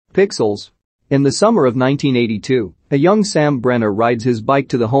Pixels. In the summer of 1982, a young Sam Brenner rides his bike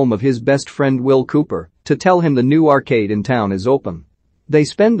to the home of his best friend Will Cooper to tell him the new arcade in town is open. They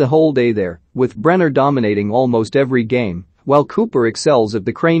spend the whole day there, with Brenner dominating almost every game, while Cooper excels at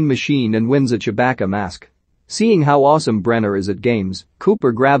the crane machine and wins a Chewbacca mask. Seeing how awesome Brenner is at games,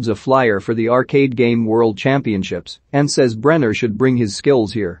 Cooper grabs a flyer for the Arcade Game World Championships and says Brenner should bring his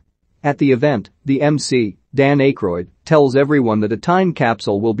skills here. At the event, the MC, Dan Aykroyd, tells everyone that a time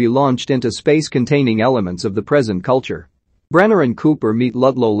capsule will be launched into space containing elements of the present culture. Brenner and Cooper meet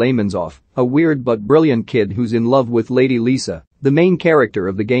Ludlow Laymansoff, a weird but brilliant kid who's in love with Lady Lisa, the main character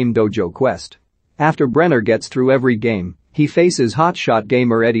of the game Dojo Quest. After Brenner gets through every game, he faces hotshot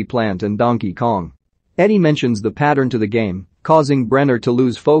gamer Eddie Plant and Donkey Kong. Eddie mentions the pattern to the game, causing Brenner to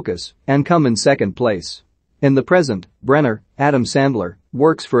lose focus and come in second place. In the present, Brenner, Adam Sandler,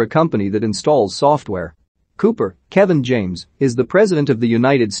 works for a company that installs software. Cooper, Kevin James, is the president of the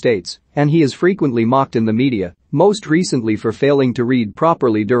United States, and he is frequently mocked in the media, most recently for failing to read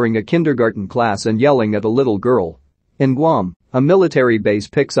properly during a kindergarten class and yelling at a little girl. In Guam, a military base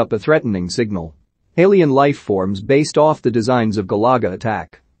picks up a threatening signal. Alien life forms based off the designs of Galaga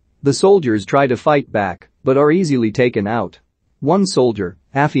attack. The soldiers try to fight back, but are easily taken out. One soldier,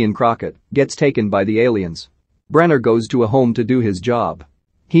 Affian Crockett, gets taken by the aliens. Brenner goes to a home to do his job.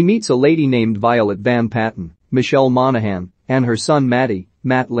 He meets a lady named Violet Van Patten, Michelle Monaghan, and her son Matt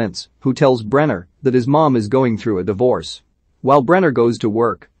Lintz, who tells Brenner that his mom is going through a divorce. While Brenner goes to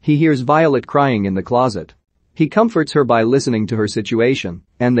work, he hears Violet crying in the closet. He comforts her by listening to her situation,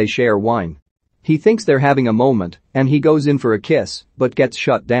 and they share wine. He thinks they're having a moment, and he goes in for a kiss, but gets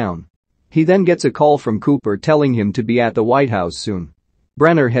shut down. He then gets a call from Cooper telling him to be at the White House soon.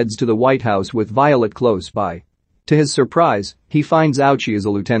 Brenner heads to the White House with Violet close by. To his surprise, he finds out she is a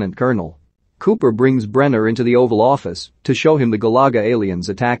lieutenant colonel. Cooper brings Brenner into the Oval Office to show him the Galaga aliens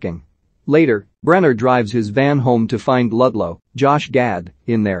attacking. Later, Brenner drives his van home to find Ludlow, Josh Gad,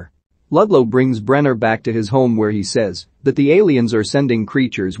 in there. Ludlow brings Brenner back to his home where he says that the aliens are sending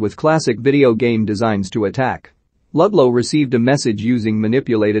creatures with classic video game designs to attack. Ludlow received a message using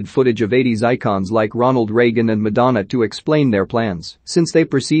manipulated footage of 80s icons like Ronald Reagan and Madonna to explain their plans. Since they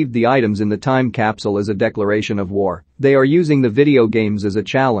perceived the items in the time capsule as a declaration of war, they are using the video games as a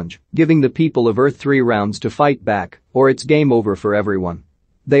challenge, giving the people of Earth 3 rounds to fight back, or it's game over for everyone.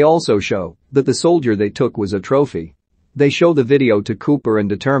 They also show that the soldier they took was a trophy. They show the video to Cooper and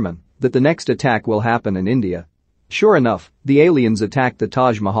determine that the next attack will happen in India. Sure enough, the aliens attack the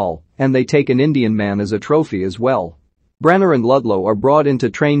Taj Mahal, and they take an Indian man as a trophy as well. Brenner and Ludlow are brought in to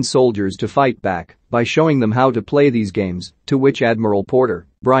train soldiers to fight back by showing them how to play these games, to which Admiral Porter,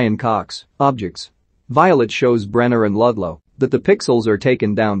 Brian Cox, objects. Violet shows Brenner and Ludlow that the pixels are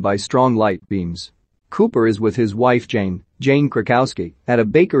taken down by strong light beams. Cooper is with his wife Jane Krakowski, at a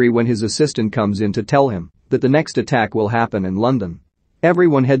bakery when his assistant comes in to tell him that the next attack will happen in London.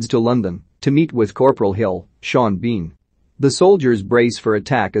 Everyone heads to London to meet with Corporal Hill, Sean Bean. The soldiers brace for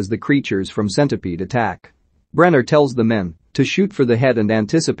attack as the creatures from Centipede attack. Brenner tells the men to shoot for the head and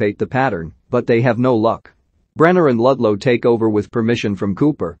anticipate the pattern, but they have no luck. Brenner and Ludlow take over with permission from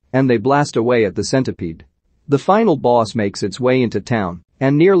Cooper, and they blast away at the Centipede. The final boss makes its way into town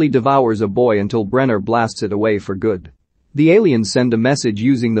and nearly devours a boy until Brenner blasts it away for good. The aliens send a message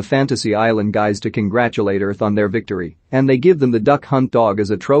using the Fantasy Island guys to congratulate Earth on their victory, and they give them the duck hunt dog as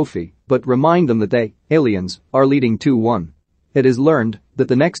a trophy, but remind them that they, aliens, are leading 2-1. It is learned that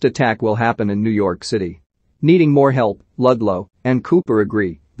the next attack will happen in New York City. Needing more help, Ludlow and Cooper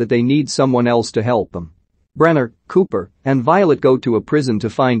agree that they need someone else to help them. Brenner, Cooper, and Violet go to a prison to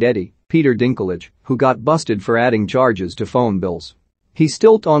find Eddie, Peter Dinklage, who got busted for adding charges to phone bills. He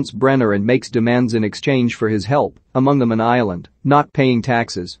still taunts Brenner and makes demands in exchange for his help, among them an island, not paying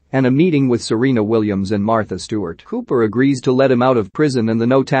taxes, and a meeting with Serena Williams and Martha Stewart. Cooper agrees to let him out of prison and the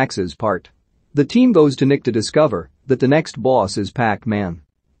no taxes part. The team goes to Nick to discover that the next boss is Pac-Man.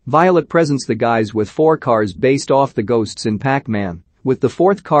 Violet presents the guys with 4 cars based off the ghosts in Pac-Man, with the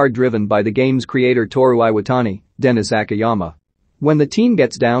 4th car driven by the game's creator Toru Iwatani, Dennis Akiyama. When the team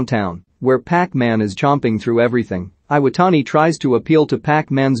gets downtown, where Pac-Man is chomping through everything, Iwatani tries to appeal to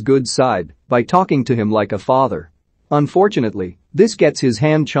Pac-Man's good side by talking to him like a father. Unfortunately, this gets his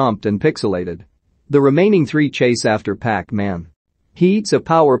hand chomped and pixelated. The remaining 3 chase after Pac-Man. He eats a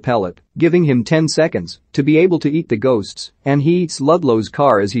power pellet, giving him 10 seconds to be able to eat the ghosts, and he eats Ludlow's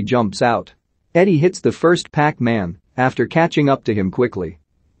car as he jumps out. Eddie hits the first Pac-Man after catching up to him quickly.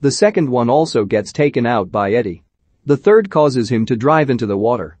 The second one also gets taken out by Eddie. The third causes him to drive into the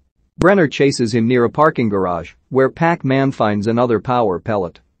water. Brenner chases him near a parking garage, where Pac-Man finds another power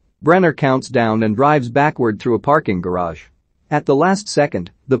pellet. Brenner counts down and drives backward through a parking garage. At the last second,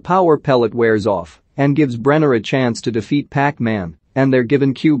 the power pellet wears off and gives Brenner a chance to defeat Pac-Man, and they're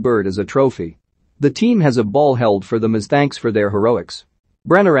given Q-Bert as a trophy. The team has a ball held for them as thanks for their heroics.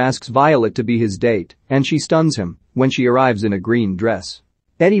 Brenner asks Violet to be his date, and she stuns him when she arrives in a green dress.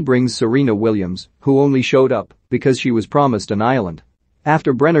 Eddie brings Serena Williams, who only showed up because she was promised an island.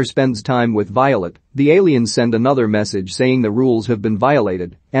 After Brenner spends time with Violet, the aliens send another message saying the rules have been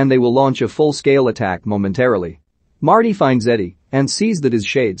violated and they will launch a full-scale attack momentarily. Marty finds Eddie and sees that his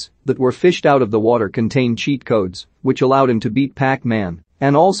shades that were fished out of the water contain cheat codes, which allowed him to beat Pac-Man,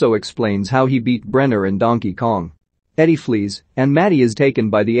 and also explains how he beat Brenner and Donkey Kong. Eddie flees, and Maddie is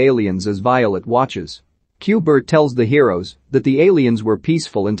taken by the aliens as Violet watches. Q-Bert tells the heroes that the aliens were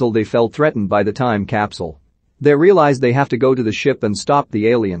peaceful until they felt threatened by the time capsule. They realize they have to go to the ship and stop the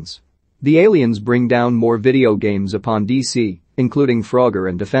aliens. The aliens bring down more video games upon DC, including Frogger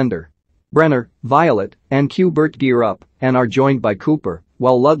and Defender. Brenner, Violet, and Q-Bert gear up and are joined by Cooper,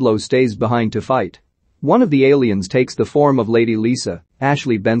 while Ludlow stays behind to fight. One of the aliens takes the form of Lady Lisa,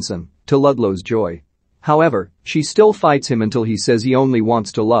 Ashley Benson, to Ludlow's joy. However, she still fights him until he says he only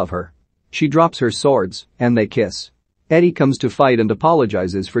wants to love her. She drops her swords, and they kiss. Eddie comes to fight and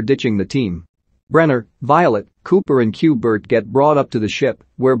apologizes for ditching the team. Brenner, Violet, Cooper and Q-Bert get brought up to the ship,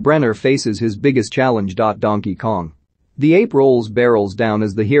 where Brenner faces his biggest challenge. Donkey Kong. The ape rolls barrels down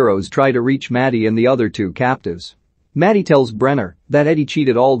as the heroes try to reach Maddie and the other two captives. Maddie tells Brenner that Eddie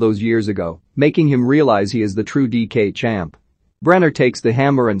cheated all those years ago, making him realize he is the true DK champ. Brenner takes the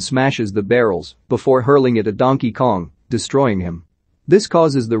hammer and smashes the barrels before hurling it at Donkey Kong, destroying him. This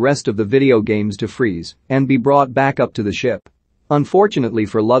causes the rest of the video games to freeze and be brought back up to the ship. Unfortunately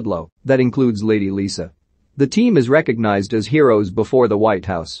for Ludlow, that includes Lady Lisa. The team is recognized as heroes before the White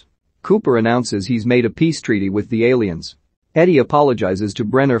House. Cooper announces he's made a peace treaty with the aliens. Eddie apologizes to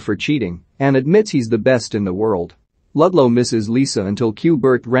Brenner for cheating and admits he's the best in the world. Ludlow misses Lisa until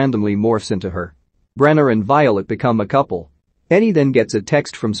Q-Bert randomly morphs into her. Brenner and Violet become a couple. Eddie then gets a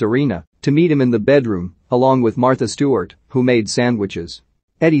text from Serena to meet him in the bedroom, along with Martha Stewart, who made sandwiches.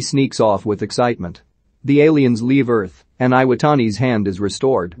 Eddie sneaks off with excitement. The aliens leave Earth, and Iwatani's hand is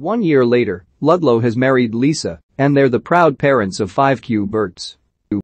restored. 1 year later, Ludlow has married Lisa, and they're the proud parents of 5 Q-Berts.